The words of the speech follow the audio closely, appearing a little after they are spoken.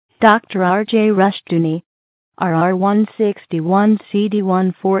Dr. R.J. Rushdoony, RR161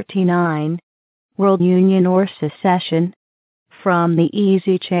 CD149, World Union or Secession, from the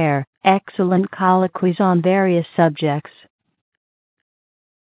Easy Chair, excellent colloquies on various subjects.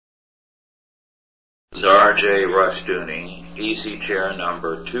 This is R.J. Rushdoony, Easy Chair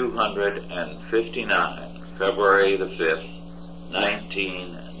number 259, February the 5th,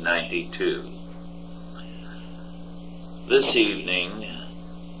 1992. This evening,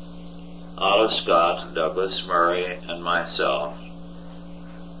 Olive Scott, Douglas Murray, and myself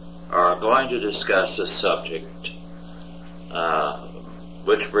are going to discuss a subject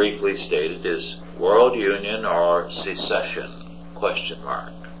which, briefly stated, is World Union or Secession, ?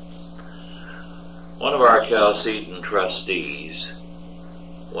 One of our Chalcedon trustees,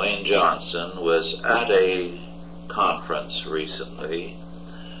 Wayne Johnson, was at a conference recently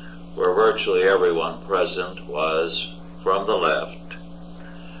where virtually everyone present was from the left.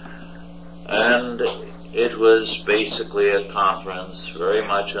 And it was basically a conference very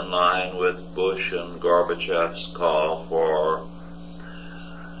much in line with Bush and Gorbachev's call for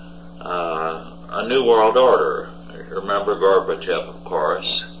a new world order. Remember Gorbachev, of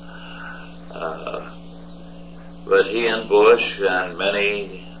course. But he and Bush and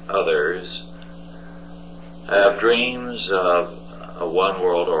many others have dreams of a one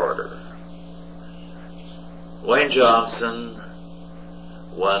world order. Wayne Johnson,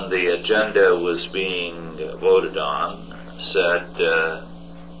 when the agenda was being voted on, said,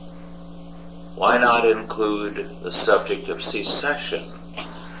 why not include the subject of secession?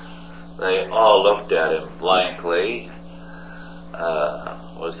 They all looked at him blankly.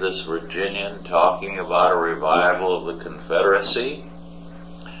 Was this Virginian talking about a revival of the Confederacy?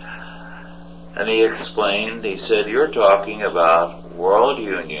 And he explained, he said, you're talking about world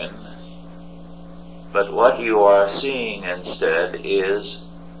union, but what you are seeing instead is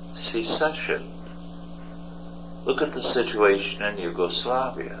secession. Look at the situation in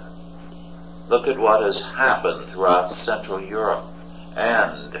Yugoslavia. Look at what has happened throughout Central Europe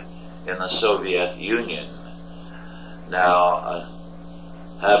and in the Soviet Union. Now,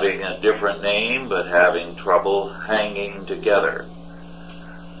 having a different name, but having trouble hanging together.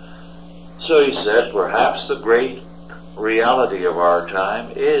 So he said, perhaps the great reality of our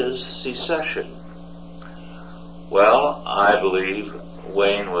time is secession. Well, I believe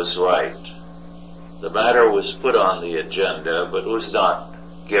Wayne was right. The matter was put on the agenda, but was not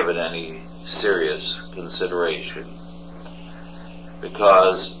given any serious consideration,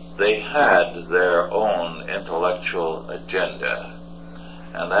 because they had their own intellectual agenda.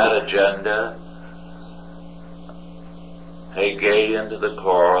 And that agenda, Hegelian to the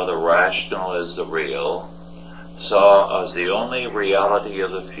core, the rational is the real, saw as the only reality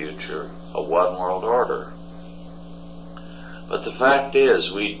of the future a one world order. But the fact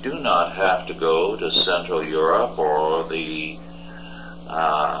is, we do not have to go to Central Europe or the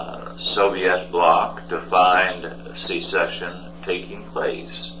Soviet bloc to find secession taking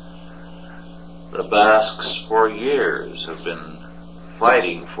place. The Basques for years have been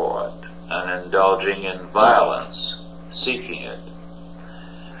fighting for it and indulging in violence, seeking it.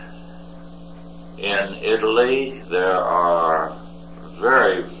 In Italy, there are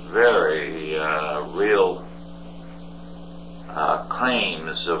very, very real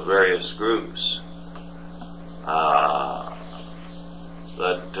claims of various groups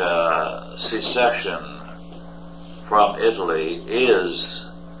that secession from Italy is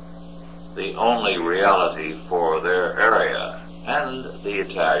the only reality for their area. And the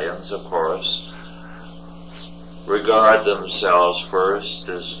Italians, of course, regard themselves first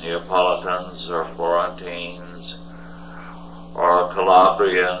as Neapolitans or Florentines or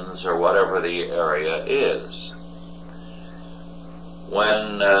Calabrians or whatever the area is.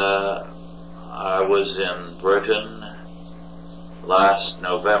 When I was in Britain last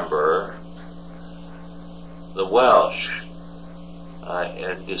November, the Welsh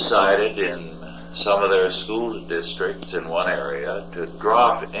had decided in some of their school districts in one area to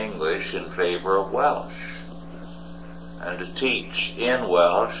drop English in favor of Welsh, and to teach in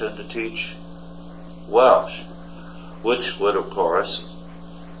Welsh and to teach Welsh, which would, of course,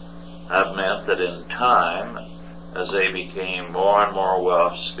 have meant that in time, as they became more and more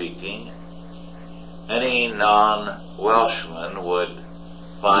Welsh-speaking, any non-Welshman would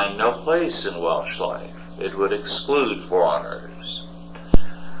find no place in Welsh life. It would exclude foreigners.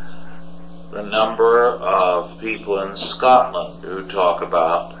 The number of people in Scotland who talk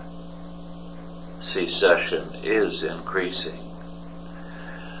about secession is increasing.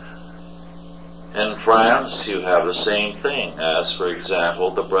 In France, you have the same thing as, for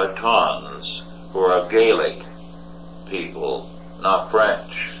example, the Bretons, who are Gaelic people, not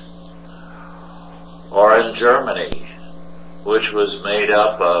French. in Germany, which was made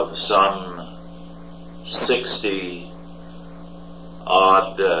up of some 60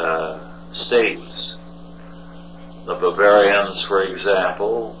 odd states. The Bavarians, for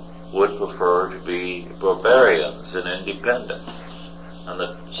example, would prefer to be Bavarians and independent. And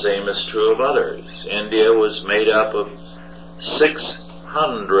the same is true of others. India was made up of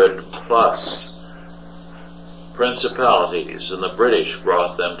 600 plus principalities, and the British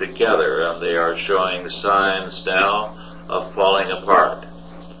brought them together, and they are showing signs now of falling apart.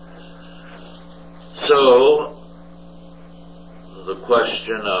 So, the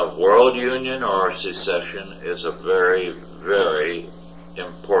question of world union or secession is a very, very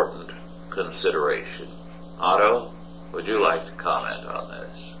important consideration. Otto, would you like to comment on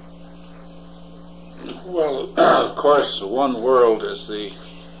this? Well, of course, the one world is the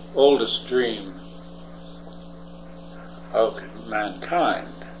oldest dream of mankind.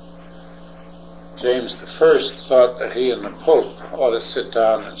 James I thought that he and the Pope ought to sit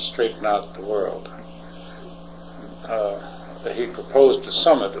down and straighten out the world. He proposed a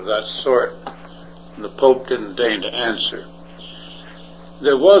summit of that sort, and the Pope didn't deign to answer.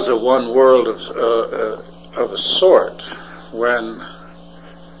 There was a one world of a sort when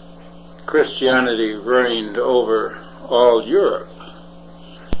Christianity reigned over all Europe,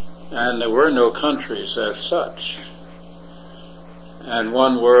 and there were no countries as such. And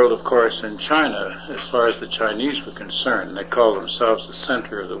one world, of course, in China, as far as the Chinese were concerned. They called themselves the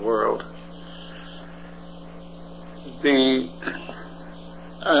center of the world.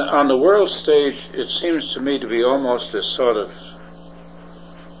 On the world stage, it seems to me to be almost a sort of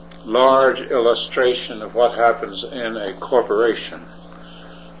large illustration of what happens in a corporation.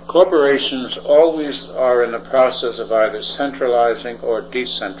 Corporations always are in the process of either centralizing or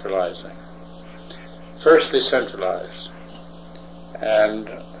decentralizing. First they centralize, and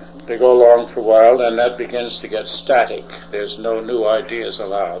they go along for a while, and that begins to get static. There's no new ideas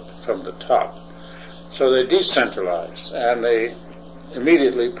allowed from the top. So they decentralize, and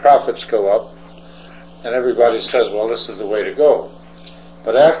immediately profits go up, and everybody says, well, this is the way to go.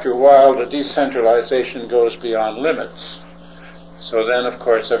 But after a while, the decentralization goes beyond limits. So then, of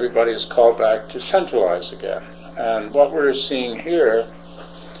course, everybody is called back to centralize again. And what we're seeing here,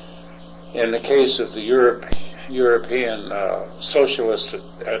 in the case of the European socialists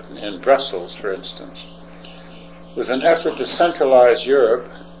in Brussels, for instance, was an effort to centralize Europe,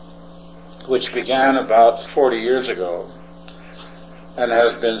 which began about 40 years ago, and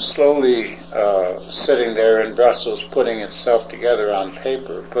has been slowly sitting there in Brussels, putting itself together on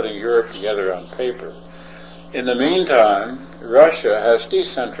paper, putting Europe together on paper. In the meantime, Russia has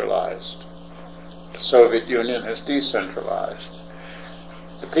decentralized. The Soviet Union has decentralized.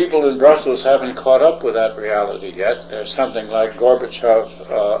 The people in Brussels haven't caught up with that reality yet. There's something like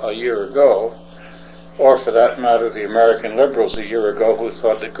Gorbachev a year ago, or for that matter, the American liberals a year ago who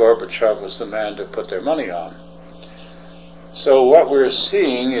thought that Gorbachev was the man to put their money on. So what we're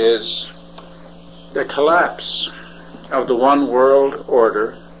seeing is the collapse of the one world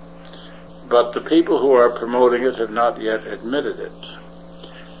order, but the people who are promoting it have not yet admitted it.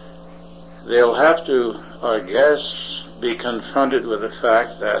 They'll have to, I guess, be confronted with the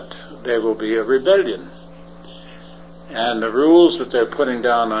fact that there will be a rebellion, and the rules that they're putting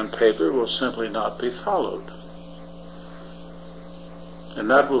down on paper will simply not be followed. And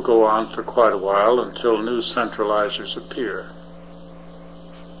that will go on for quite a while until new centralizers appear.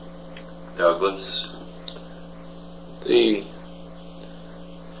 Douglas? The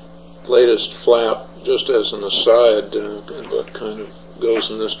latest flap, just as an aside, that kind of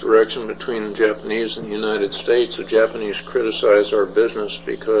goes in this direction between the Japanese and the United States. The Japanese criticize our business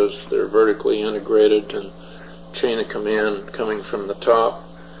because they're vertically integrated and chain of command coming from the top,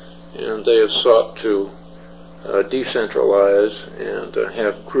 and they have sought to decentralize and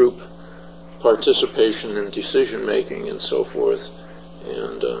have group participation in decision making and so forth,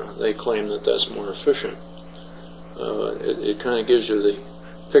 and they claim that that's more efficient. It kind of gives you the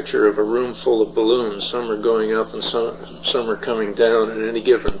picture of a room full of balloons. Some are going up and some are coming down at any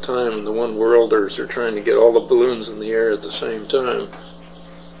given time, and the one-worlders are trying to get all the balloons in the air at the same time.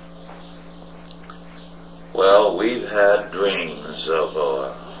 Well, we've had dreams of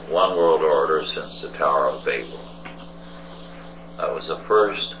a one world order since the Tower of Babel. That was the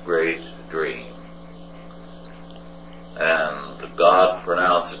first great dream. And God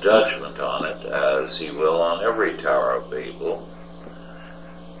pronounced judgment on it, as He will on every Tower of Babel,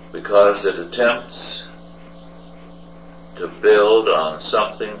 because it attempts to build on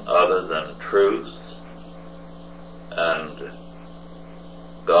something other than truth and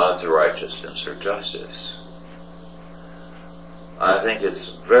God's righteousness or justice. I think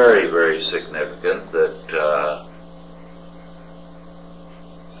it's very, very significant that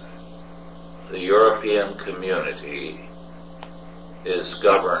European community is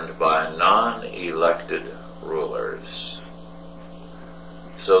governed by non-elected rulers,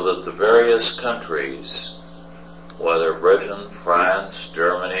 so that the various countries, whether Britain, France,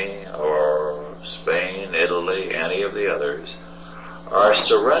 Germany, or Spain, Italy, any of the others, are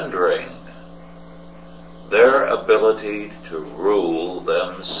surrendering their ability to rule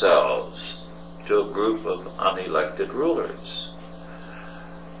themselves to a group of unelected rulers.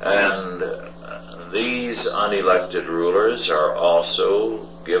 And these unelected rulers are also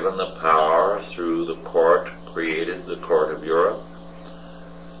given the power through the court created, the Court of Europe,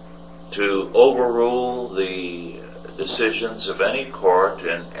 to overrule the decisions of any court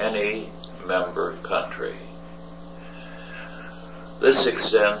in any member country. This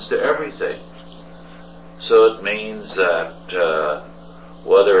extends to everything. So it means that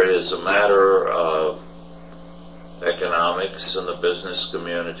whether it is a matter of economics in the business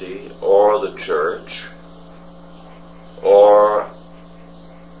community, or the church, or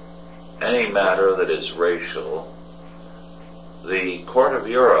any matter that is racial, the Court of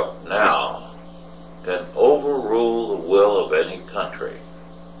Europe now can overrule the will of any country.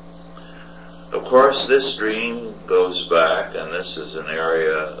 Of course, this dream goes back, and this is an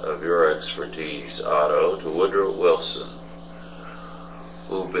area of your expertise, Otto, to Woodrow Wilson,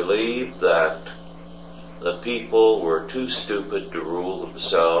 who believed that the people were too stupid to rule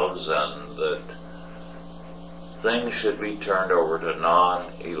themselves and that things should be turned over to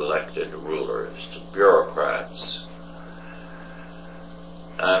non-elected rulers, to bureaucrats.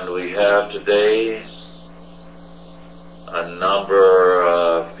 And we have today a number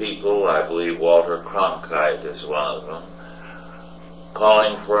of people, I believe Walter Cronkite is one of them,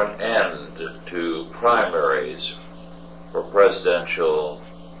 calling for an end to primaries for presidential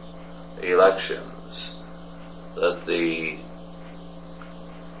elections, that the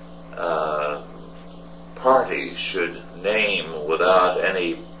parties should name without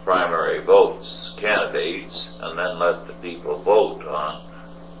any primary votes candidates and then let the people vote on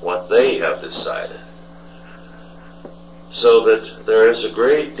what they have decided. So that there is a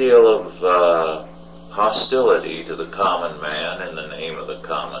great deal of hostility to the common man in the name of the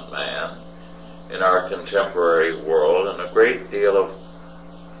common man in our contemporary world, and a great deal of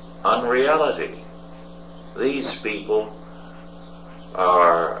unreality. These people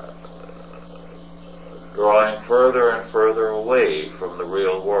are drawing further and further away from the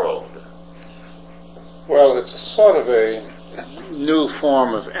real world. Well, it's sort of a new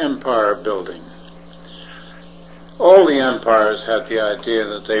form of empire building. All the empires had the idea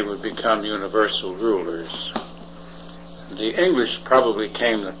that they would become universal rulers. The English probably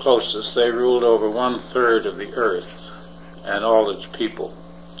came the closest. They ruled over 1/3 of the earth and all its people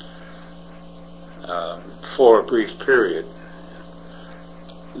for a brief period.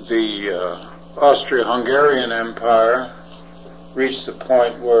 The Austro-Hungarian Empire reached the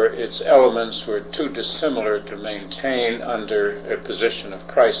point where its elements were too dissimilar to maintain under a position of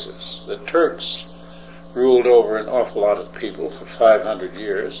crisis. The Turks ruled over an awful lot of people for 500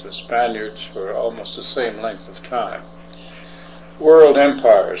 years, the Spaniards for almost the same length of time. World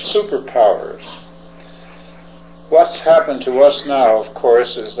empires, superpowers. What's happened to us now, of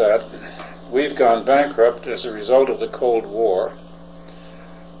course, is that we've gone bankrupt as a result of the Cold War,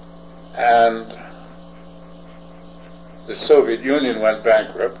 and the Soviet Union went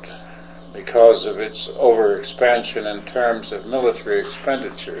bankrupt because of its overexpansion in terms of military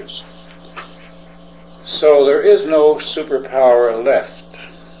expenditures. So there is no superpower left.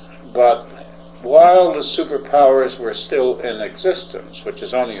 But while the superpowers were still in existence, which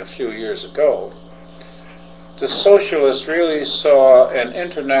is only a few years ago, the socialists really saw an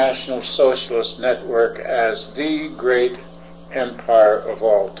international socialist network as the great empire of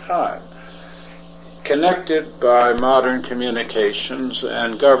all time, connected by modern communications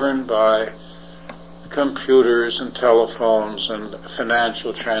and governed by computers and telephones and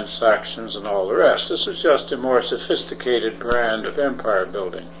financial transactions and all the rest. This is just a more sophisticated brand of empire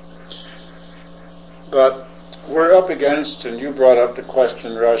building. But we're up against, and you brought up the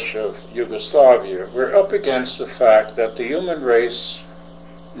question, Rush, of Yugoslavia, we're up against the fact that the human race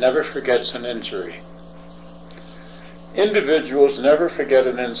never forgets an injury. Individuals never forget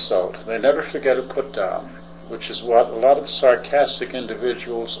an insult. They never forget a put down, which is what a lot of sarcastic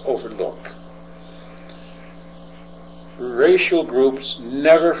individuals overlook. Racial groups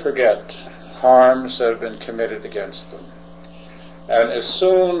never forget harms that have been committed against them. And as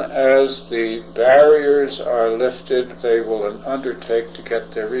soon as the barriers are lifted, they will undertake to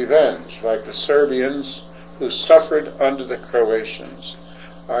get their revenge, like the Serbians who suffered under the Croatians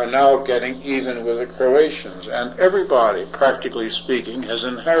are now getting even with the Croatians. And everybody, practically speaking, has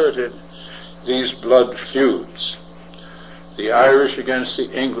inherited these blood feuds. The Irish against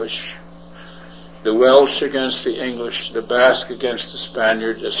the English, the Welsh against the English, the Basque against the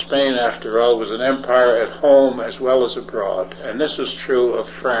Spaniards. Spain, after all, was an empire at home as well as abroad. And this is true of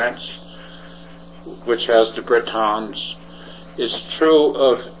France, which has the Bretons. It's true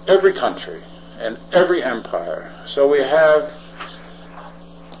of every country and every empire. So we have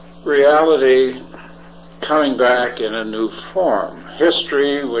reality coming back in a new form.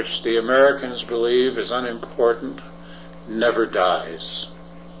 History, which the Americans believe is unimportant, never dies.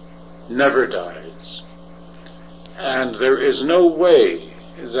 Never dies. And there is no way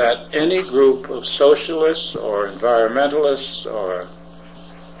that any group of socialists or environmentalists or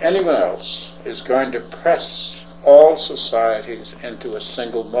anyone else is going to press all societies into a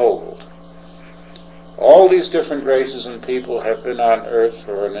single mold. All these different races and people have been on Earth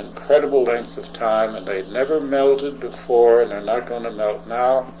for an incredible length of time, and they've never melted before, and they're not going to melt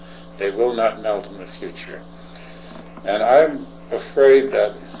now. They will not melt in the future. And I'm afraid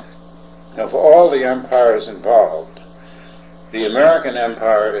that of all the empires involved, the American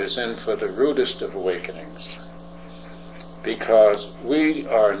empire is in for the rudest of awakenings, because we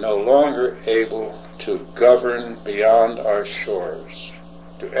are no longer able to govern beyond our shores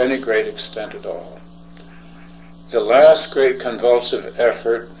to any great extent at all. The last great convulsive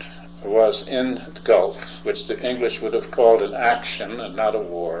effort was in the Gulf, which the English would have called an action and not a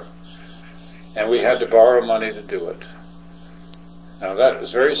war, and we had to borrow money to do it. Now that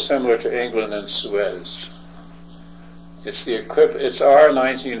is very similar to England and Suez. It's our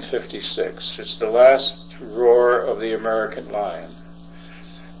 1956. It's the last roar of the American lion.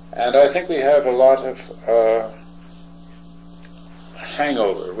 And I think we have a lot of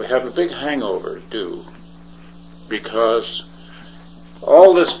hangover. We have a big hangover due, because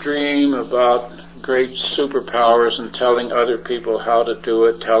all this dream about great superpowers and telling other people how to do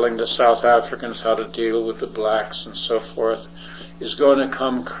it, telling the South Africans how to deal with the blacks and so forth, is going to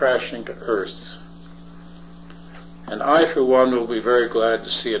come crashing to earth. And I, for one, will be very glad to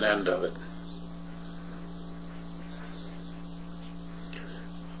see an end of it.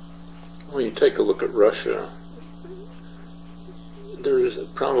 When you take a look at Russia, there is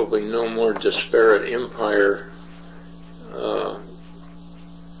probably no more disparate empire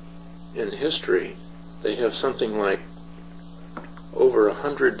in history. They have something like over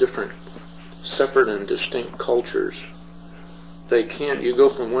 100 different separate and distinct cultures. You go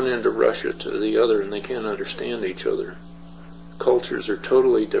from one end of Russia to the other and they can't understand each other. Cultures are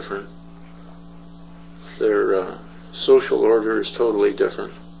totally different. Their social order is totally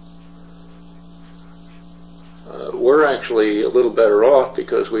different. We're actually a little better off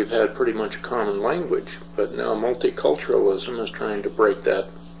because we've had pretty much a common language, but now multiculturalism is trying to break that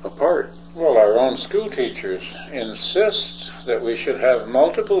apart. Well, our own school teachers insist that we should have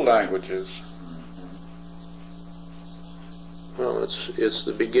multiple languages. Well, it's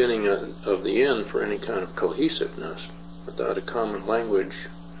the beginning of the end for any kind of cohesiveness. Without a common language,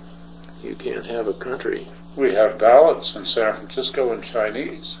 you can't have a country. We have ballots in San Francisco in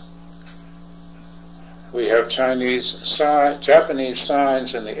Chinese. We have Japanese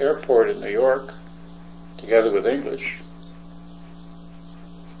signs in the airport in New York, together with English.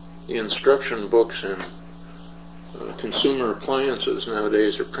 The instruction books in consumer appliances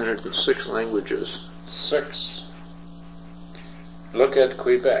nowadays are printed in 6 languages. 6. Look at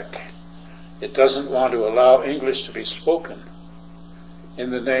Quebec. It doesn't want to allow English to be spoken,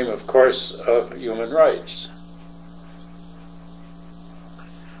 in the name, of course, of human rights.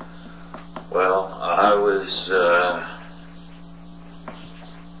 Well, I was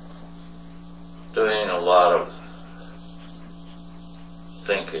doing a lot of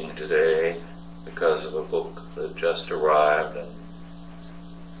thinking today because of a book that just arrived and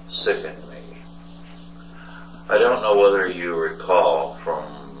sickened me. I don't know whether you recall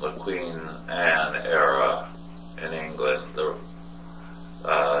from the Queen Anne era in England, the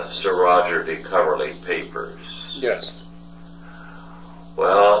Sir Roger de Coverley papers. Yes.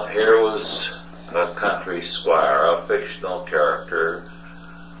 Well, here was a country squire, a fictional character,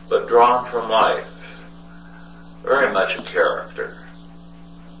 but drawn from life. Very much a character.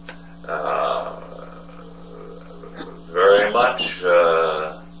 Very much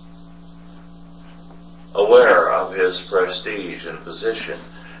aware of his prestige and position,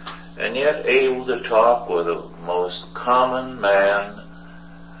 and yet able to talk with the most common man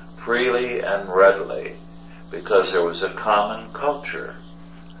freely and readily, because there was a common culture.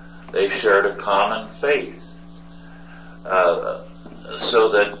 They shared a common faith. So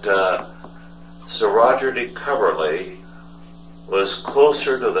that Sir Roger de Coverley was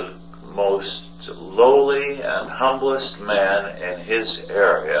closer to the most lowly and humblest man in his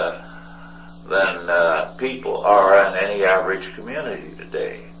area than people are in any average community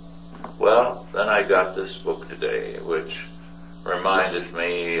today. Well, then I got this book today, which reminded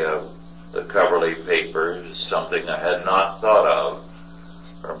me of the Coverley Papers, something I had not thought of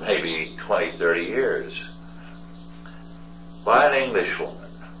for maybe 20, 30 years, by an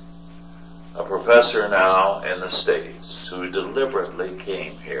Englishwoman, a professor now in the States, who deliberately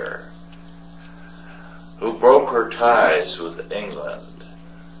came here, who broke her ties with England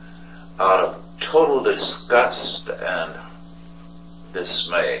out of total disgust and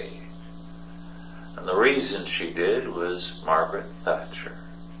dismay. And the reason she did was Margaret Thatcher.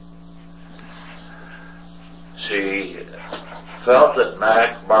 She felt that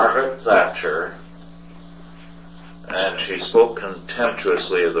Margaret Thatcher, and she spoke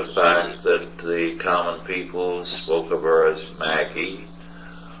contemptuously of the fact that the common people spoke of her as Maggie,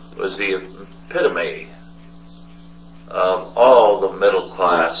 was the epitome of all the middle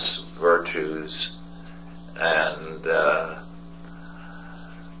class virtues and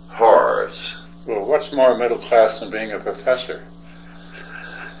horrors. Well, what's more middle class than being a professor?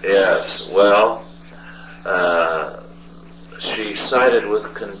 Yes, well, she cited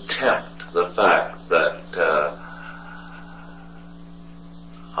with contempt the fact that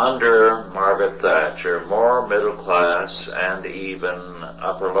under Margaret Thatcher, more middle class and even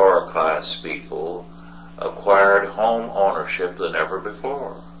upper lower class people acquired home ownership than ever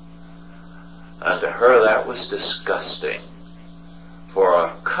before. And to her that was disgusting for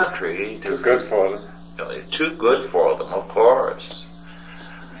a country to... Too good for them. Too good for them, of course.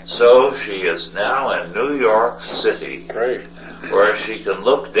 So she is now in New York City. Great. Where she can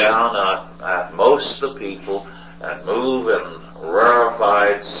look down at most of the people and move in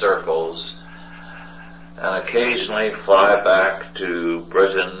rarefied circles and occasionally fly back to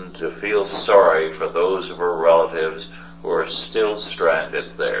Britain to feel sorry for those of her relatives who are still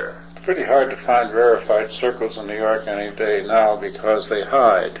stranded there. It's pretty hard to find rarefied circles in New York any day now because they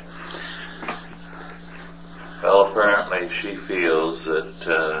hide. Well, apparently she feels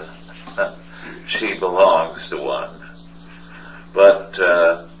that she belongs to one. But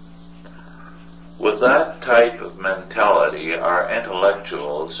with that type of mentality, our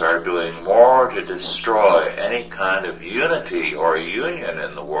intellectuals are doing more to destroy any kind of unity or union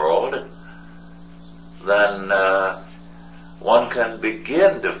in the world than one can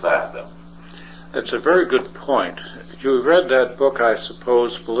begin to fathom. That's a very good point. You read that book, I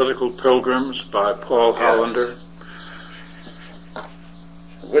suppose, Political Pilgrims by Paul Hollander,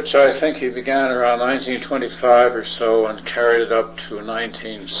 which I think he began around 1925 or so and carried it up to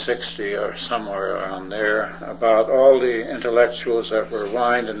 1960 or somewhere around there, about all the intellectuals that were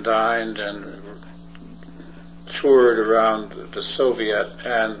wined and dined and toured around the Soviet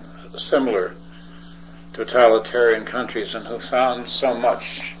and similar totalitarian countries and who found so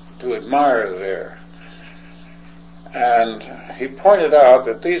much to admire there. And he pointed out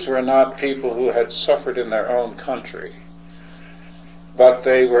that these were not people who had suffered in their own country, but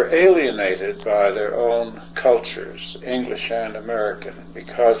they were alienated by their own cultures, English and American,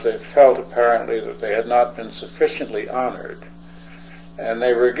 because they felt apparently that they had not been sufficiently honored, and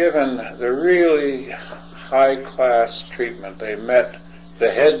they were given the really high-class treatment. They met the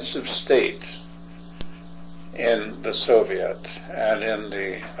heads of state in the Soviet and in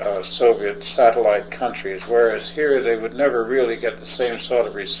the Soviet satellite countries, whereas here they would never really get the same sort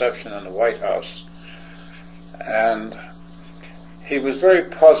of reception in the White House. And he was very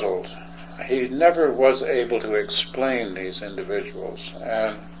puzzled. He never was able to explain these individuals.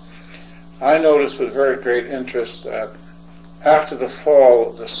 And I noticed with very great interest that after the fall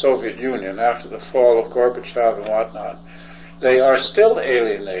of the Soviet Union, after the fall of Gorbachev and whatnot, they are still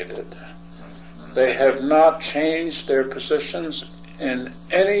alienated. They have not changed their positions in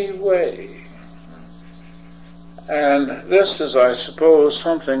any way. And this is, I suppose,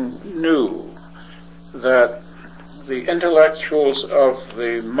 something new, that the intellectuals of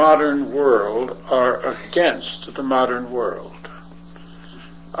the modern world are against the modern world.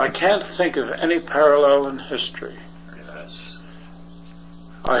 I can't think of any parallel in history. Yes.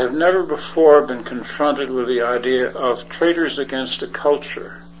 I have never before been confronted with the idea of traitors against a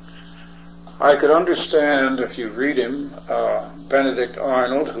culture. I could understand, if you read him, Benedict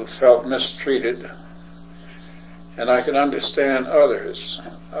Arnold, who felt mistreated, and I could understand others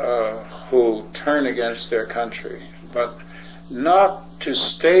who turn against their country, but not to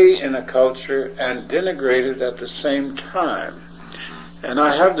stay in a culture and denigrate it at the same time. And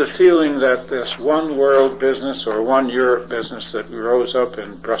I have the feeling that this one world business or one Europe business that rose up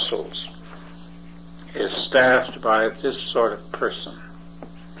in Brussels is staffed by this sort of person.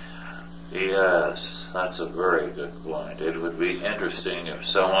 Yes. That's a very good point. It would be interesting if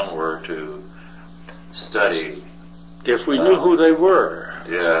someone were to study. If we knew who they were.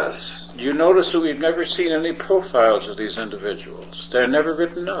 Yes. You notice that we've never seen any profiles of these individuals. They're never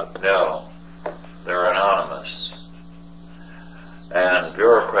written up. No. They're anonymous. And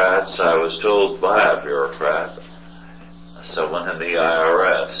bureaucrats, I was told by a bureaucrat, someone in the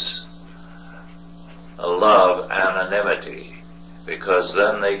IRS, love anonymity, because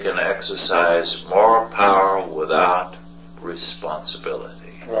then they can exercise more power without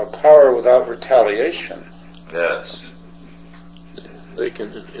responsibility. Well, power without retaliation. Yes. They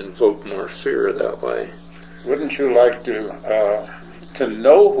can invoke more fear that way. Wouldn't you like to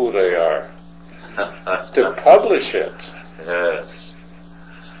know who they are? To publish it? Yes.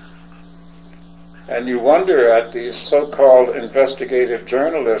 And you wonder at these so-called investigative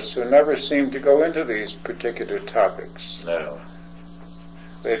journalists who never seem to go into these particular topics. No.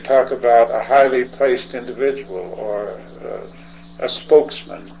 They talk about a highly placed individual or a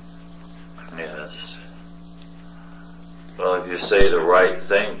spokesman. Yes. Well, if you say the right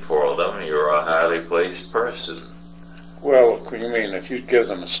thing for them, you're a highly placed person. Well, you mean if you give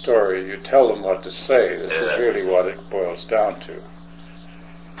them a story, you tell them what to say. This Yes. is really what it boils down to.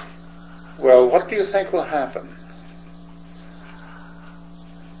 Well, what do you think will happen?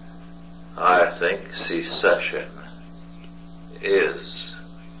 I think secession is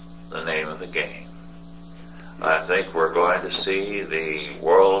the name of the game. I think we're going to see the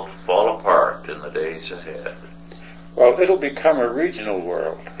world fall apart in the days ahead. Well, it'll become a regional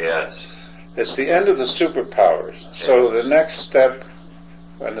world. Yes. It's the end of the superpowers. So the next step,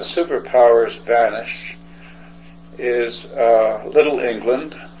 when the superpowers vanish, is little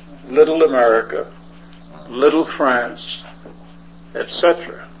England, little America, little France,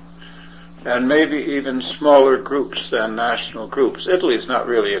 etc. And maybe even smaller groups than national groups. Italy's not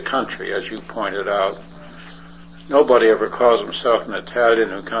really a country, as you pointed out. Nobody ever calls himself an Italian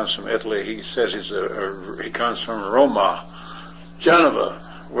who comes from Italy. He says he comes from Roma, Genova,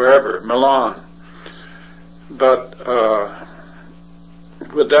 wherever, Milan. But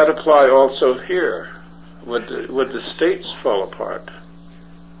would that apply also here? Would the states fall apart?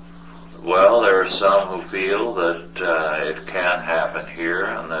 Well, there are some who feel that it can happen here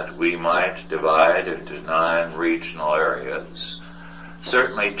and that we might divide into 9 regional areas.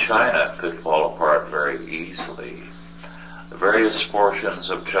 Certainly China could fall apart very easily. The various portions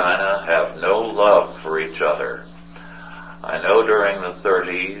of China have no love for each other. I know during the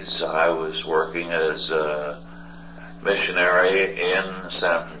 30s I was working as a missionary in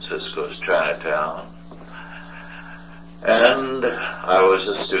San Francisco's Chinatown. And I was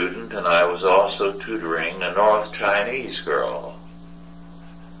a student, and I was also tutoring a North Chinese girl.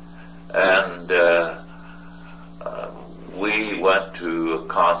 And we went to a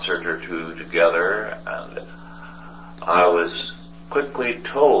concert or two together, and I was quickly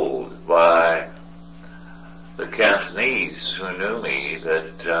told by the Cantonese who knew me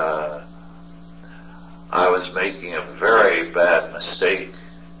that I was making a very bad mistake,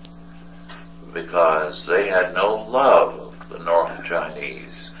 because they had no love of the North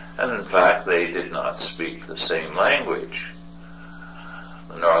Chinese, and in fact they did not speak the same language.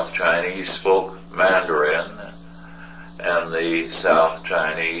 The North Chinese spoke Mandarin, and the South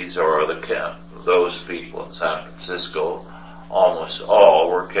Chinese, or those people in San Francisco, almost all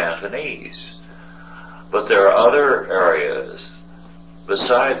were Cantonese. But there are other areas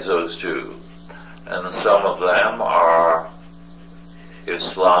besides those two, and some of them are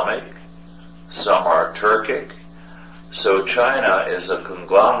Islamic, some are Turkic. So China is a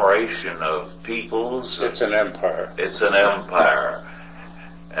conglomeration of peoples. It's an empire. It's an empire.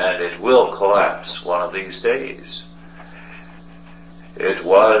 And it will collapse one of these days. It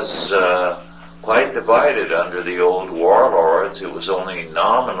was quite divided under the old warlords. It was only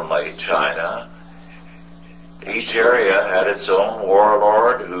nominally China. Each area had its own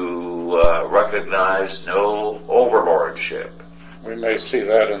warlord who recognized no overlordship. We may see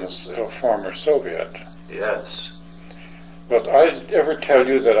that in the former Soviet. Yes. But I ever tell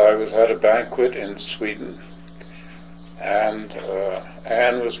you that I was at a banquet in Sweden, and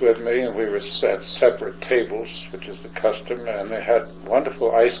Anne was with me, and we were at separate tables, which is the custom, and they had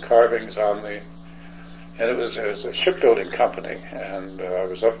wonderful ice carvings on and it was a shipbuilding company, and I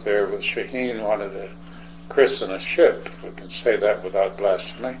was up there with Shaheen, wanted to christen a ship. We can say that without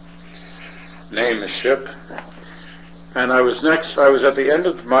blasphemy. Name a ship. And I was at the end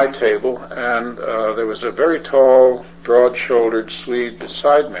of my table, and there was a very tall, broad-shouldered Swede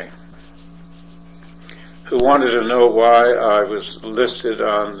beside me who wanted to know why I was listed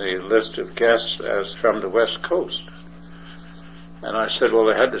on the list of guests as from the West Coast. And I said, well,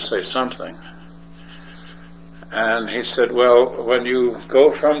 they had to say something. And he said, well, when you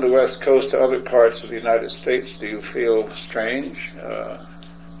go from the West Coast to other parts of the United States, do you feel strange?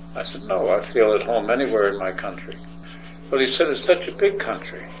 I said, no, I feel at home anywhere in my country. Well, he said, it's such a big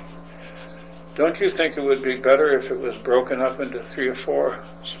country. Don't you think it would be better if it was broken up into 3 or 4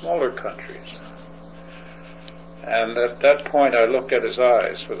 smaller countries? And at that point I looked at his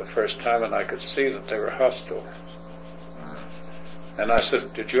eyes for the first time and I could see that they were hostile. And I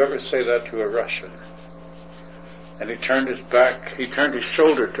said, did you ever say that to a Russian? And he turned his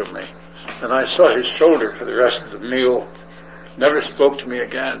shoulder to me. And I saw his shoulder for the rest of the meal. Never spoke to me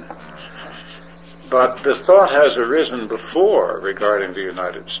again. But the thought has arisen before regarding the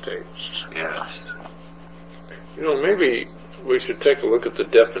United States. Yes. Maybe we should take a look at the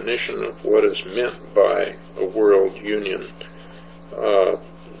definition of what is meant by a world union.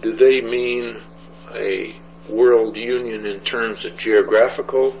 Do they mean a world union in terms of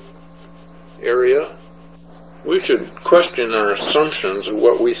geographical area? We should question our assumptions of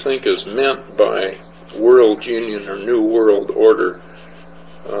what we think is meant by world union or new world order.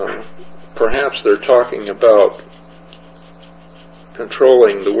 Perhaps they're talking about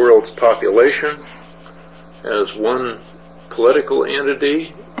controlling the world's population as one political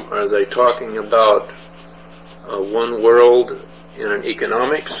entity. Are they talking about one world in an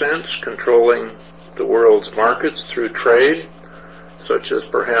economic sense, controlling the world's markets through trade, such as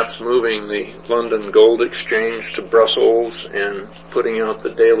perhaps moving the London Gold Exchange to Brussels and putting out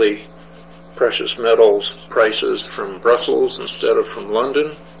the daily precious metals prices from Brussels instead of from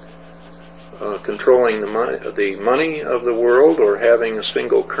London, controlling the money of the world, or having a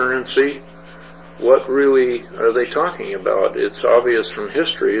single currency? What really are they talking about? It's obvious from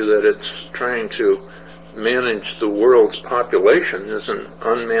history that it's trying to manage the world's population is an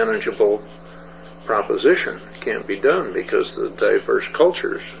unmanageable proposition. It can't be done because of the diverse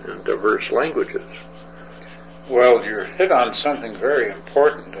cultures and diverse languages. Well, you're hit on something very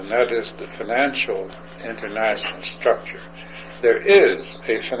important, and that is the financial international structure. There is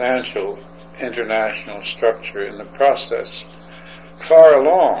a financial international structure in the process, far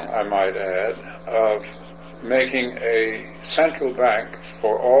along, I might add, of making a central bank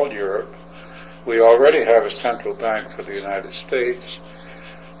for all Europe. We already have a central bank for the United States,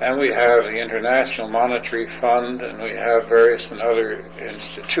 and we have the International Monetary Fund, and we have various and other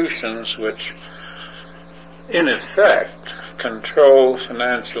institutions which, in effect, control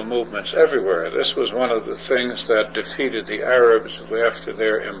financial movements everywhere. This was one of the things that defeated the Arabs after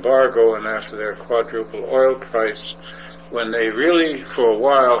their embargo and after their quadruple oil price, when they really, for a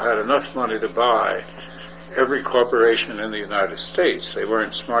while, had enough money to buy every corporation in the United States. They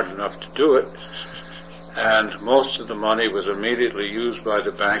weren't smart enough to do it, and most of the money was immediately used by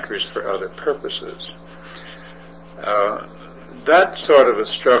the bankers for other purposes. That sort of a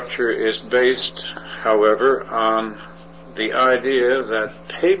structure is based, however, on the idea that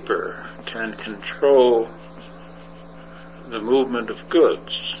paper can control the movement of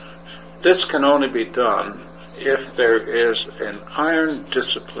goods. This can only be done if there is an iron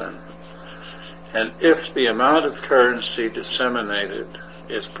discipline, and if the amount of currency disseminated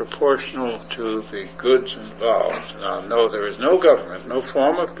is proportional to the goods involved. Now, no, there is no government, no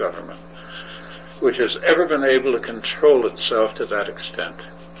form of government, which has ever been able to control itself to that extent.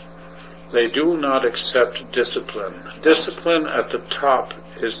 They do not accept discipline. Discipline at the top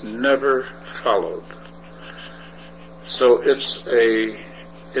is never followed. So it's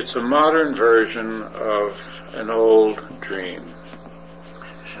a modern version of an old dream.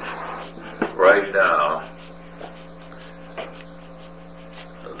 Right now,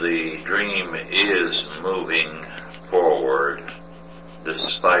 the dream is moving forward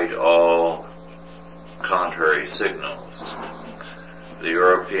despite all contrary signals. The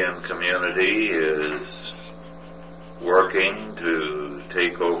European community is working to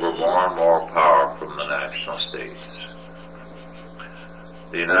take over more and more power from the national states.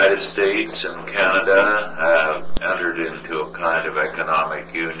 The United States and Canada have entered into a kind of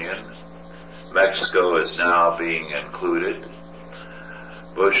economic union. Mexico is now being included.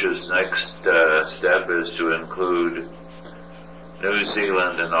 Bush's next step is to include New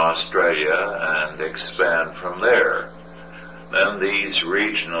Zealand and Australia and expand from there. Then these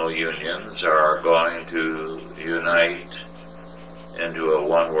regional unions are going to unite into a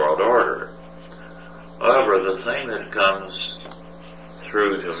one world order. However, the thing that comes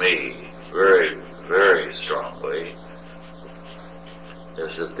through to me very, very strongly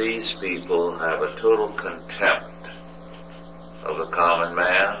is that these people have a total contempt of the common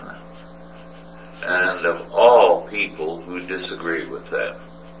man and of all people who disagree with them.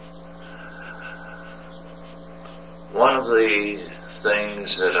 One of the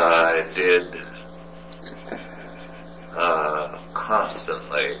things that I did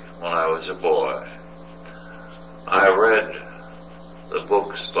constantly when I was a boy. I read the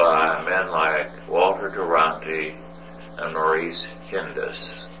books by men like Walter Duranty and Maurice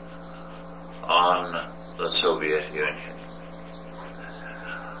Hindus on the Soviet Union.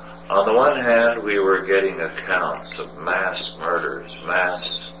 On the one hand, we were getting accounts of mass murders,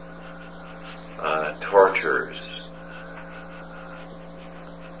 mass tortures.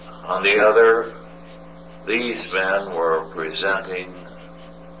 On the other, these men were presenting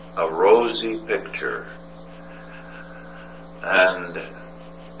a rosy picture, and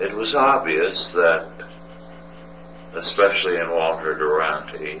it was obvious that, especially in Walter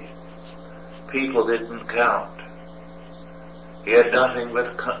Duranty, people didn't count. He had nothing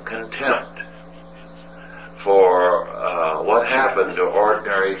but contempt for what happened to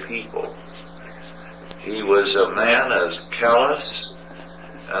ordinary people. He was a man as callous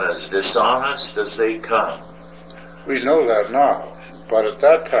and as dishonest as they come. We know that now, but at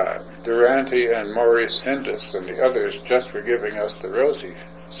that time, Duranty and Maurice Hindus and the others just were giving us the rosy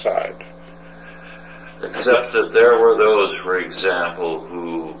side. Except that there were those, for example,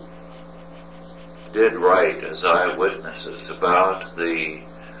 who did write as eyewitnesses about the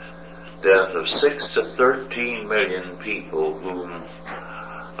death of 6 to 13 million people whom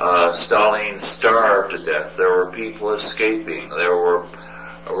Stalin starved to death. There were people escaping. There were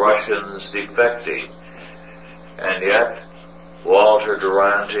Russians defecting. And yet, Walter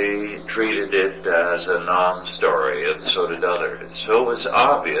Duranty treated it as a non-story, and so did others. So it was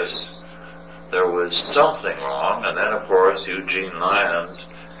obvious there was something wrong, and then, of course, Eugene Lyons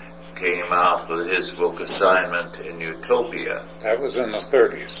came out with his book Assignment in Utopia. That was in the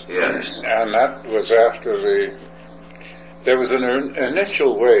 30s. Yes. And that was after there was an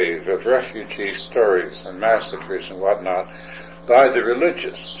initial wave of refugee stories and massacres and whatnot by the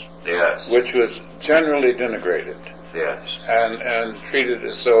religious. Yes. Which was generally denigrated. Yes. And treated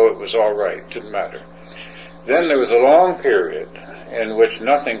as though it was all right, didn't matter. Then there was a long period in which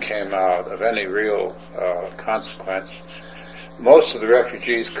nothing came out of any real consequence. Most of the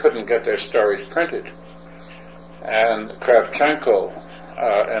refugees couldn't get their stories printed. And Kravchenko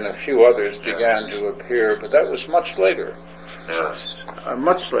and a few others began to appear, but that was much later. Yes.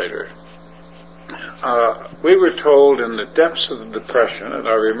 Much later. We were told in the depths of the Depression, and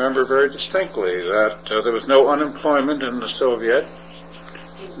I remember very distinctly, that there was no unemployment in the Soviet,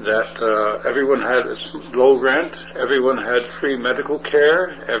 that everyone had low rent, everyone had free medical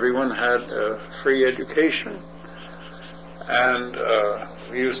care, everyone had free education. And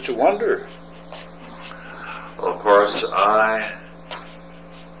we used to wonder. Well, of course, I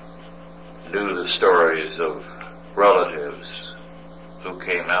knew the stories of relatives who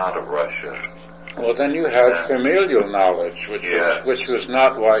came out of Russia. Well, then you had familial knowledge, which was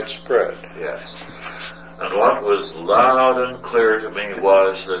not widespread. Yes. And what was loud and clear to me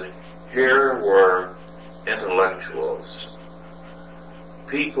was that here were intellectuals,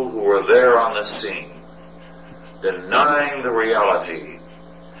 people who were there on the scene, denying the reality,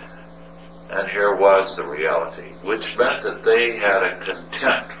 and here was the reality, which meant that they had a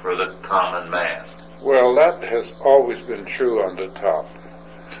contempt for the common man. Well, that has always been true on the top.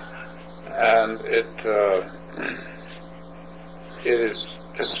 And it is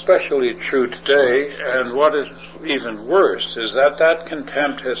especially true today, and what is even worse is that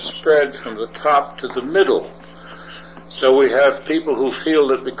contempt has spread from the top to the middle. So we have people who feel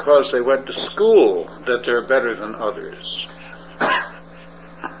that because they went to school that they're better than others.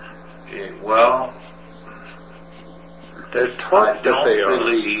 Well, they're taught that they are. I don't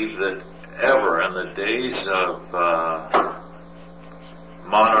believe that ever in the days of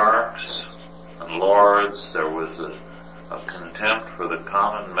monarchs and lords there was a contempt for the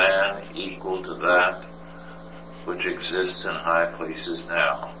common man equal to that which exists in high places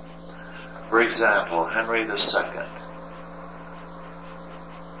now. For example, Henry II.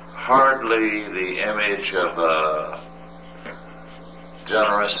 Hardly the image of a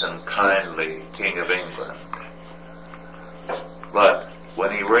generous and kindly King of England. But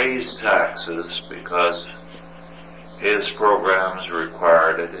when he raised taxes because his programs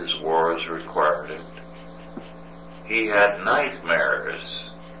required it, his wars required it, he had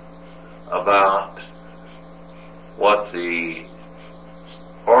nightmares about what the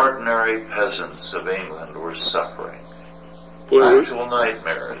ordinary peasants of England were suffering. Actual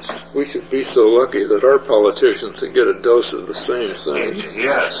nightmares. We should be so lucky that our politicians can get a dose of the same thing.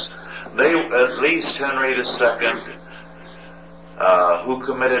 Yes. They, at least Henry II, who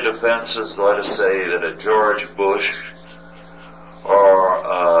committed offenses, let us say, that a George Bush or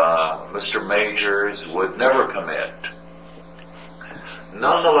Mr. Majors would never commit.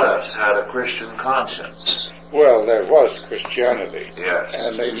 nonetheless had a Christian conscience. Well, there was Christianity. Yes.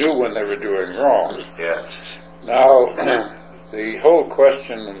 And they knew when they were doing wrong. Yes. Now, the whole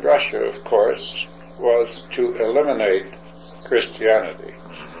question in Russia, of course, was to eliminate Christianity.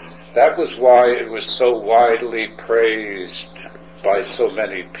 That was why it was so widely praised by so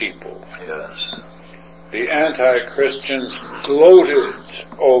many people. Yes. The anti-Christians gloated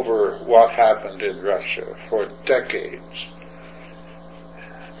over what happened in Russia for decades,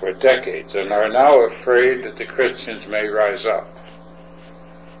 and are now afraid that the Christians may rise up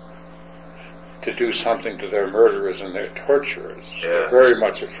to do something to their murderers and their torturers. Yeah. They're very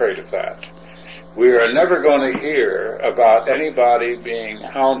much afraid of that. We are never going to hear about anybody being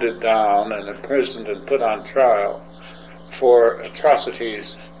hounded down and imprisoned and put on trial for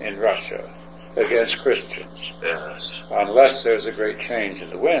atrocities in Russia against Christians. Yes. Unless there's a great change in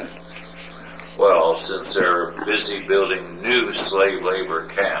the wind. Well, since they're busy building new slave labor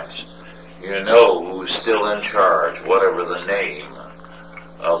camps, you know who's still in charge, whatever the name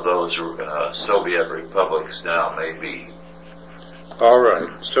of those Soviet republics now may be. All right.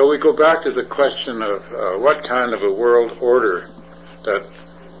 So we go back to the question of what kind of a world order that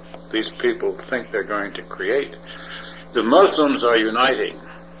these people think they're going to create. The Muslims are uniting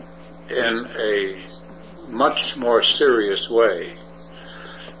in a much more serious way.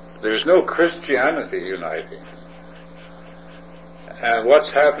 There's no Christianity uniting. And what's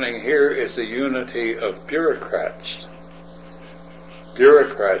happening here is the unity of bureaucrats.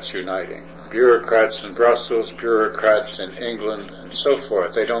 Bureaucrats uniting. Bureaucrats in Brussels, bureaucrats in England, and so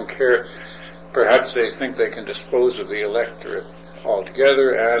forth. They don't care. Perhaps they think they can dispose of the electorate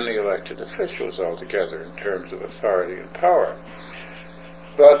altogether and the elected officials altogether in terms of authority and power.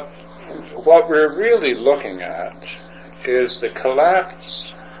 But what we're really looking at is the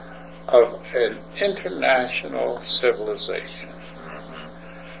collapse of an international civilization.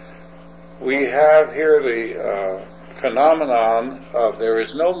 We have here the phenomenon of there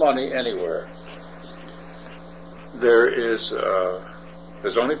is no money anywhere. There's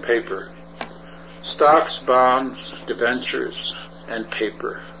only paper. Stocks, bonds, debentures, and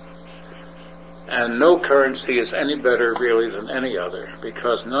paper. And no currency is any better really than any other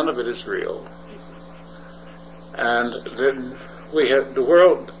because none of it is real. And then the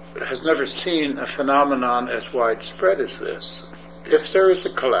world has never seen a phenomenon as widespread as this. If there is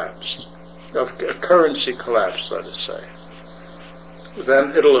a collapse, a currency collapse, let us say,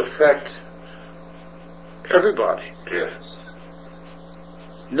 then it'll affect everybody. Yes.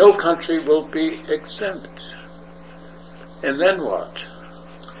 No country will be exempt. And then what?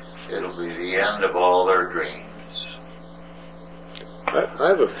 It'll be the end of all their dreams. I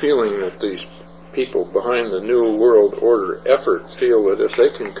have a feeling that these people behind the New World Order effort feel that if they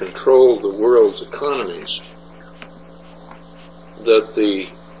can control the world's economies, that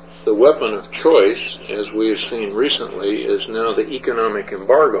the weapon of choice, as we have seen recently, is now the economic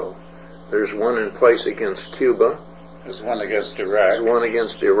embargo. There's one in place against Cuba. There's one against Iraq. There's one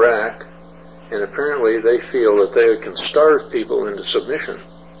against Iraq. And apparently they feel that they can starve people into submission.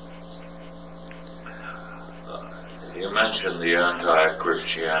 You mentioned the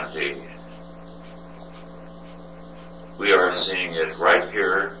anti-Christianity. We are seeing it right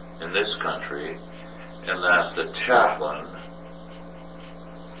here in this country, in that the chaplain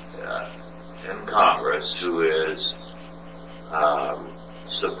in Congress, who is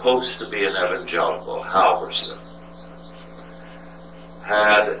supposed to be an evangelical, Halverson,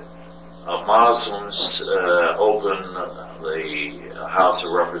 had Muslims open the House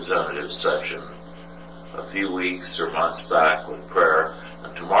of Representatives session a few weeks or months back with prayer,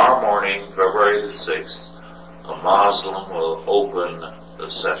 and tomorrow morning, February the 6th, a Muslim will open the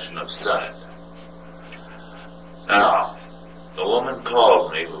session of Senate. Now, the woman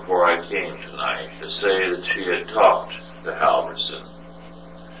called me before I came tonight to say that she had talked to Halverson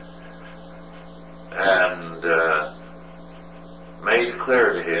and made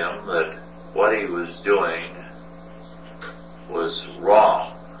clear to him that what he was doing was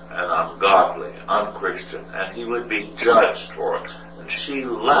wrong and ungodly, unchristian, and he would be judged for it. And she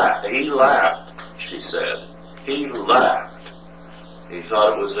laughed. He laughed, she said. He laughed. He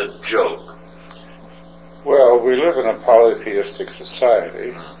thought it was a joke. Well, we live in a polytheistic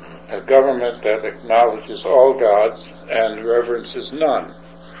society, a government that acknowledges all gods and reverences none,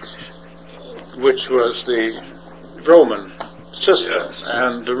 which was the Roman system. Yes.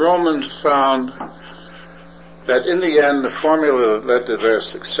 And the Romans found that in the end the formula that led to their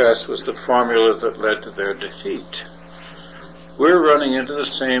success was the formula that led to their defeat. We're running into the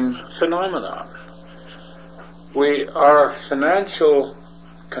same phenomenon. Our financial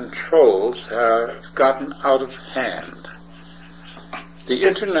controls have gotten out of hand. The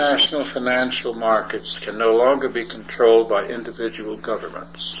international financial markets can no longer be controlled by individual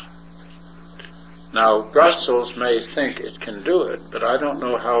governments. Now, Brussels may think it can do it, but I don't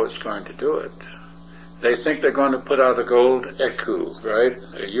know how it's going to do it. They think they're going to put out a gold ECU, right?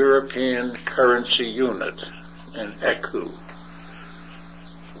 A European currency unit, an ECU.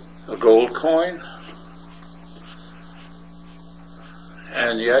 A gold coin.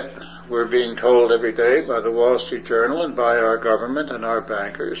 And yet, we're being told every day by the Wall Street Journal and by our government and our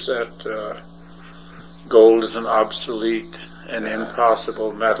bankers that gold is an obsolete and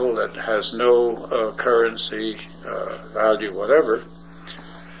impossible metal that has no currency value whatever.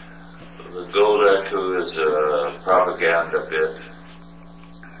 The gold ECU is a propaganda bit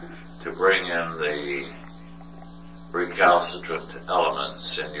to bring in the recalcitrant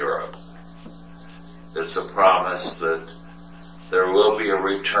elements in Europe. It's a promise that there will be a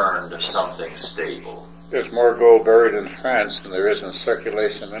return to something stable. There's more gold buried in France than there is in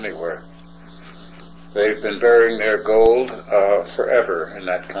circulation anywhere. They've been burying their gold forever in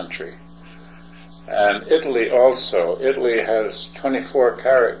that country. And Italy also. Italy has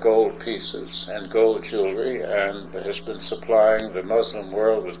 24-karat gold pieces and gold jewelry and has been supplying the Muslim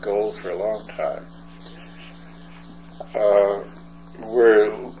world with gold for a long time.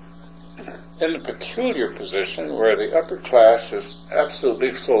 We're in a peculiar position where the upper class is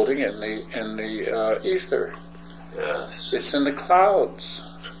absolutely floating in the ether. Yes. It's in the clouds.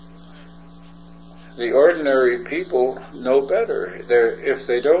 The ordinary people know better. If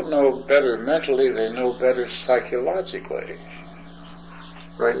they don't know better mentally, they know better psychologically.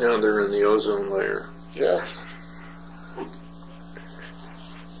 Right now they're in the ozone layer. Yes.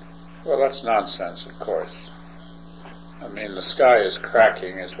 Well, that's nonsense, of course. I mean, the sky is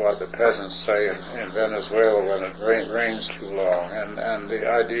cracking is what the peasants say in Venezuela when it rains too long. And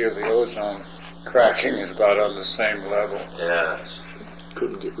the idea of the ozone cracking is about on the same level. Yes.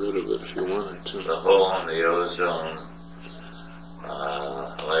 Couldn't get rid of it if you wanted to. The hole in the ozone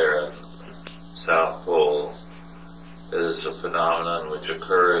layer in South Pole is a phenomenon which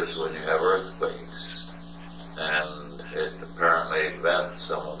occurs when you have earthquakes. And it apparently vents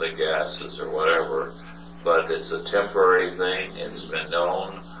some of the gases or whatever. But it's a temporary thing. It's been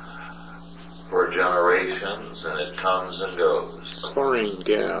known for generations, and it comes and goes. Chlorine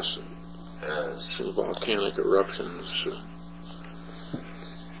gas. Yes. In volcanic eruptions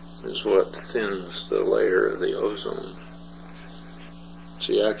is what thins the layer of the ozone. It's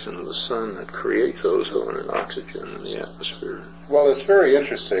the action of the sun that creates ozone and oxygen in the atmosphere. Well, it's very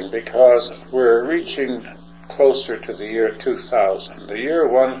interesting because we're reaching closer to the year 2000. The year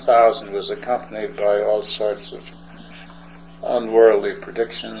 1000 was accompanied by all sorts of unworldly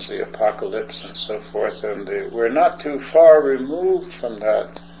predictions, the apocalypse and so forth, and we're not too far removed from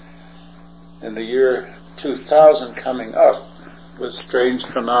that in the year 2000 coming up with strange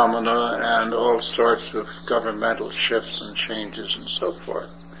phenomena and all sorts of governmental shifts and changes and so forth.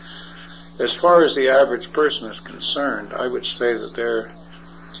 As far as the average person is concerned, I would say that their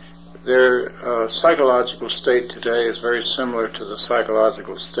psychological state today is very similar to the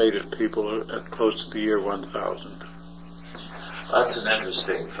psychological state of people at close to the year 1000. That's an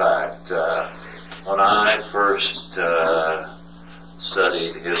interesting fact. When I first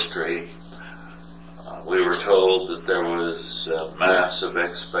studied history, we were told that there was a massive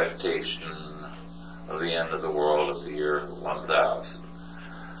expectation of the end of the world at the year 1000.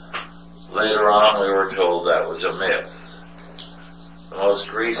 Later on, we were told that was a myth. The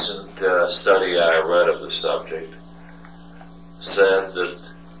most recent study I read of the subject said that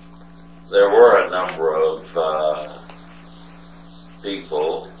there were a number of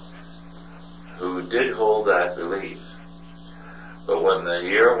people who did hold that belief. But when the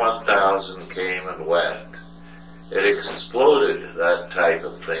year 1000 came and went, it exploded that type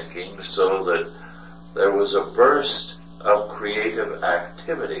of thinking so that there was a burst of creative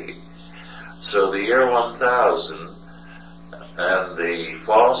activity. So the year 1000 and the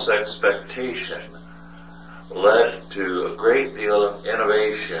false expectation led to a great deal of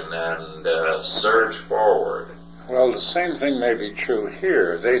innovation and surge forward. Well, the same thing may be true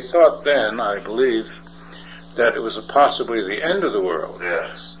here. They thought then, I believe, that it was possibly the end of the world.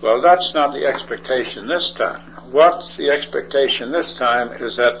 Yes. Well, that's not the expectation this time. What's the expectation this time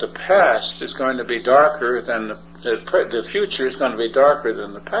is that the past is going to be darker than the future is going to be darker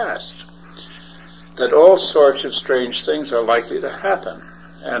than the past. That all sorts of strange things are likely to happen.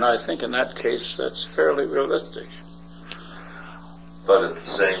 And I think in that case that's fairly realistic. But at the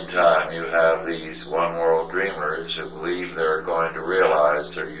same time, you have these one-world dreamers who believe they're going to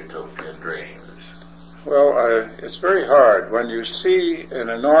realize their utopian dreams. Well, it's very hard when you see an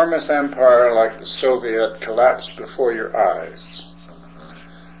enormous empire like the Soviet collapse before your eyes.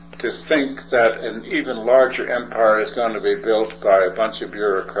 to think that an even larger empire is going to be built by a bunch of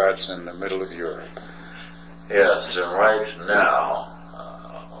bureaucrats in the middle of Europe. Yes, and right now,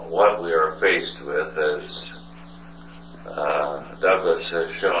 what we are faced with is, Douglas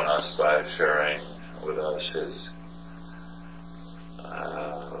has shown us by sharing with us his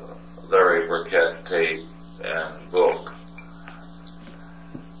Larry Burkett tape and book.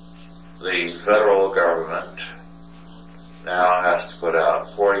 The federal government now has to put out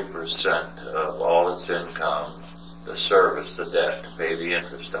 40% of all its income to service the debt, to pay the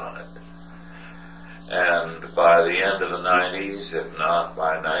interest on it. And by the end of the 90s, if not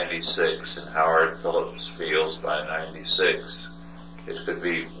by 96, and Howard Phillips feels by 96, it could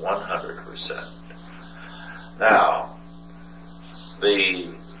be 100%. Now,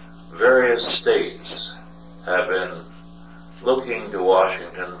 the various states have been looking to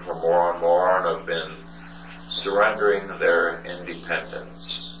Washington for more and more and have been surrendering their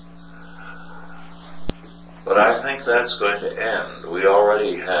independence. But I think that's going to end. We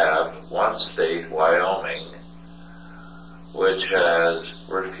already have one state, Wyoming, which has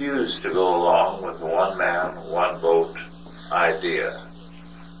refused to go along with the one man, one vote idea,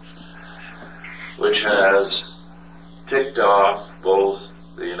 which has ticked off both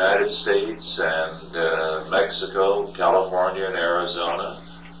the United States and Mexico, California, and Arizona,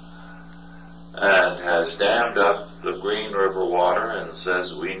 and has dammed up the Green River water and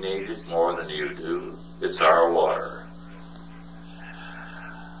says, we need it more than you do. It's our water.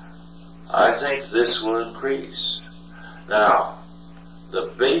 I think this will increase. Now,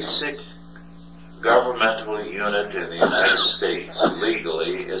 the basic governmental unit in the United States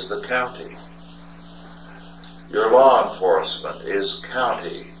legally is the county. Your law enforcement is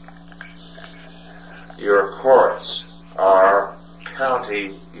county. Your courts are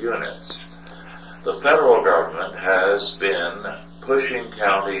county units. The federal government has been pushing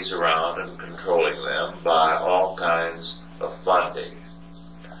counties around and controlling them by all kinds of funding.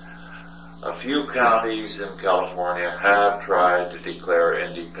 A few counties in California have tried to declare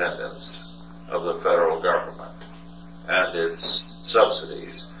independence of the federal government and its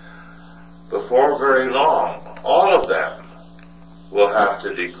subsidies. Before very long, all of them will have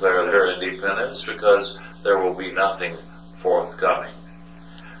to declare their independence because there will be nothing forthcoming.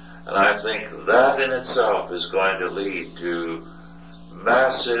 And I think that in itself is going to lead to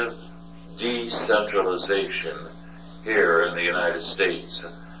massive decentralization here in the United States.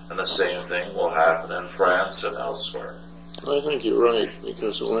 And the same thing will happen in France and elsewhere. I think you're right,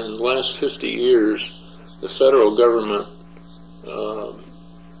 because in the last 50 years, the federal government,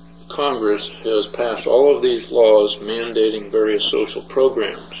 Congress, has passed all of these laws mandating various social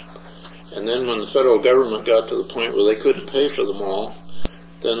programs. And then when the federal government got to the point where they couldn't pay for them all,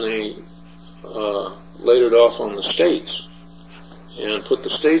 then they laid it off on the states and put the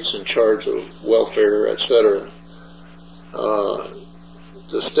states in charge of welfare, etc.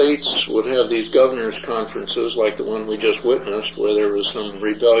 The states would have these governors' conferences like the one we just witnessed, where there was some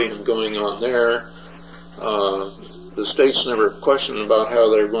rebellion going on there. The states never questioned about how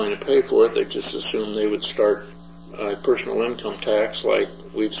they were going to pay for it. They just assumed they would start a personal income tax like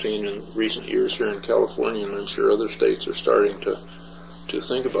we've seen in recent years here in California, and I'm sure other states are starting to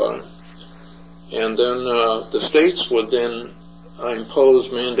think about it. And then the states would then impose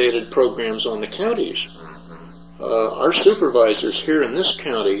mandated programs on the counties. Our supervisors here in this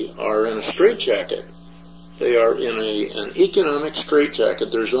county are in a straitjacket. They are in an economic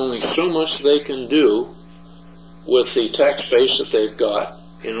straitjacket. There's only so much they can do with the tax base that they've got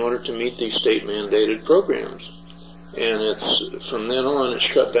in order to meet these state-mandated programs. And it's from then on, it's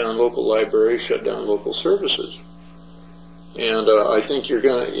shut down local libraries, shut down local services. And I think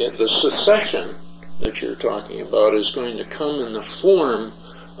the secession that you're talking about is going to come in the form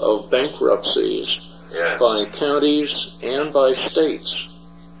of bankruptcies by counties and by states.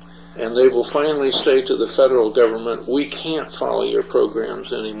 And they will finally say to the federal government, we can't follow your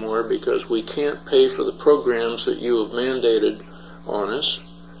programs anymore because we can't pay for the programs that you have mandated on us,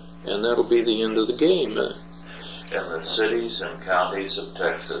 and that'll be the end of the game. In the cities and counties of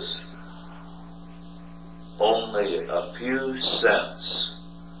Texas, only a few cents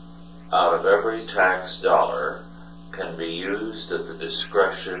out of every tax dollar can be used at the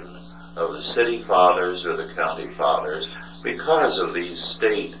discretion of the city fathers or the county fathers because of these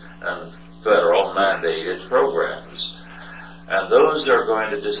state and federal mandated programs. And those are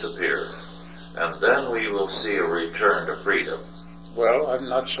going to disappear. And then we will see a return to freedom. Well, I'm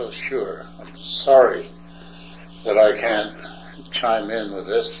not so sure. I'm sorry that I can't chime in with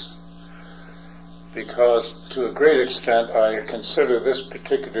this, because to a great extent I consider this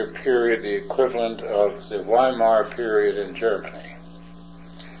particular period the equivalent of the Weimar period in Germany.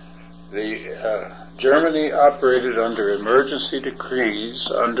 Germany operated under emergency decrees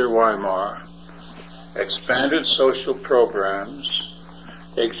under Weimar, expanded social programs,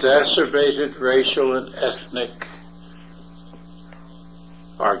 exacerbated racial and ethnic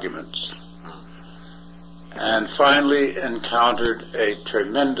arguments, and finally encountered a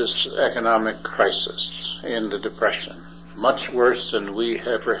tremendous economic crisis in the Depression, much worse than we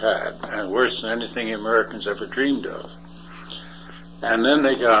ever had, and worse than anything Americans ever dreamed of. And then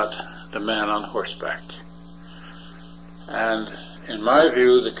they got the man on horseback. And in my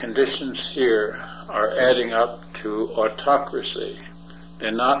view, the conditions here are adding up to autocracy.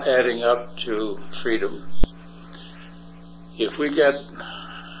 They're not adding up to freedom. If we get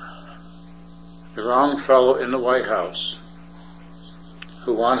the wrong fellow in the White House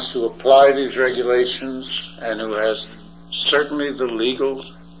who wants to apply these regulations and who has certainly the legal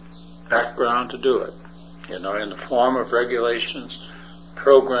background to do it, in the form of regulations,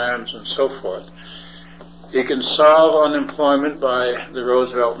 programs, and so forth, he can solve unemployment by the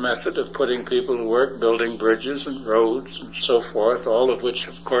Roosevelt method of putting people to work building bridges and roads and so forth, all of which,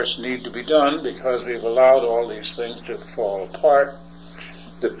 of course, need to be done because we've allowed all these things to fall apart.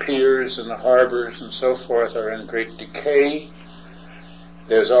 The piers and the harbors and so forth are in great decay.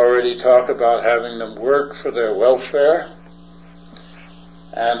 There's already talk about having them work for their welfare.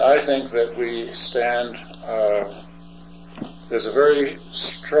 And I think that we stand, there's a very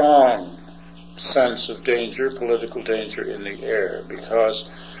strong sense of danger, political danger in the air, because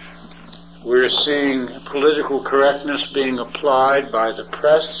we're seeing political correctness being applied by the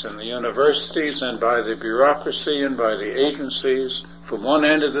press and the universities and by the bureaucracy and by the agencies from one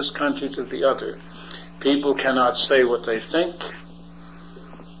end of this country to the other. People cannot say what they think.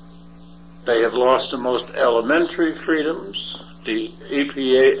 They have lost the most elementary freedoms. The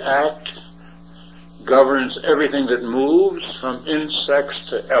EPA Act governs everything that moves, from insects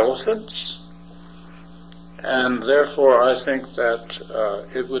to elephants. And therefore I think that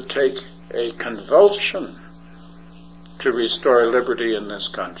it would take a convulsion to restore liberty in this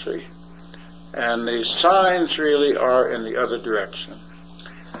country. And the signs really are in the other direction.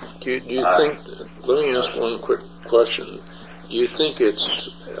 Do you think, let me ask one quick question. Do you think it's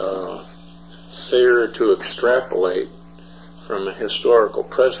fair to extrapolate from a historical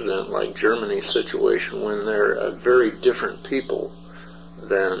precedent like Germany's situation when they're a very different people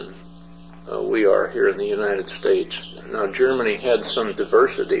than we are here in the United States? Now, Germany had some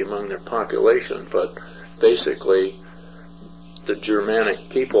diversity among their population, but basically the Germanic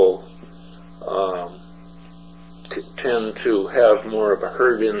people tend to have more of a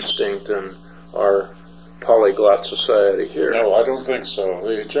herd instinct than our polyglot society here. No, I don't think so.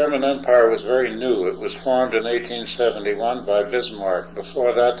 The German Empire was very new. It was formed in 1871 by Bismarck.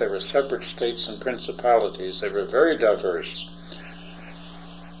 Before that, there were separate states and principalities. They were very diverse.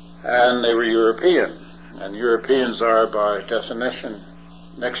 And they were European. And Europeans are, by definition,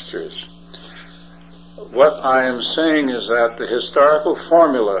 mixtures. What I am saying is that the historical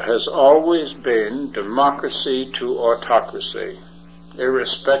formula has always been democracy to autocracy,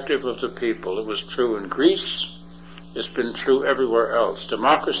 irrespective of the people. It was true in Greece. It's been true everywhere else.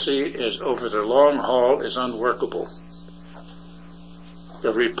 Democracy is, over the long haul, is unworkable.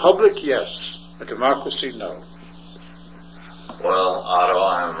 The republic, yes. A democracy, no. Well, Otto,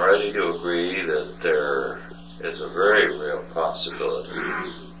 I'm ready to agree that there is a very real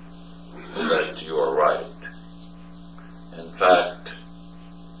possibility that you are right. In fact,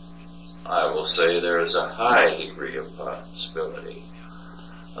 I will say there is a high degree of possibility.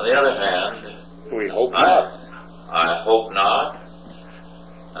 On the other hand, we hope not. I hope not,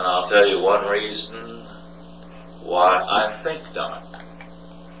 and I'll tell you one reason why I think not.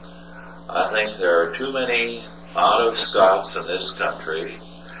 I think there are too many Otto Scotts in this country,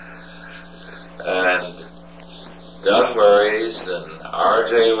 and Doug Murrays and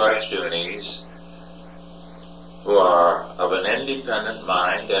R.J. Rushdoonies, who are of an independent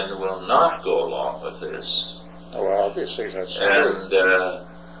mind and will not go along with this. Well, obviously that's true. And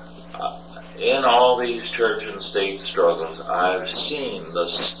in all these church and state struggles, I've seen the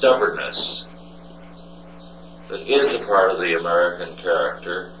stubbornness that is a part of the American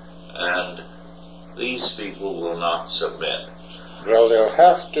character, and these people will not submit. Well, they'll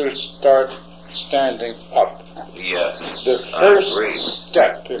have to start standing up. Yes, the first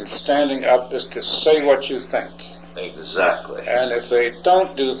step in standing up is to say what you think. Exactly. And if they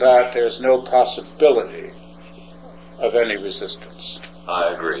don't do that, there's no possibility of any resistance.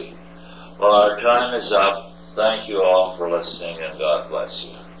 I agree. Well, our time is up. Thank you all for listening, and God bless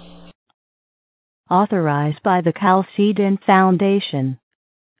you. Authorized by the Chalcedon Foundation.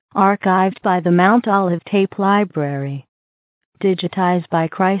 Archived by the Mount Olive Tape Library. Digitized by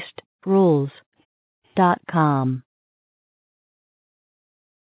rules.com.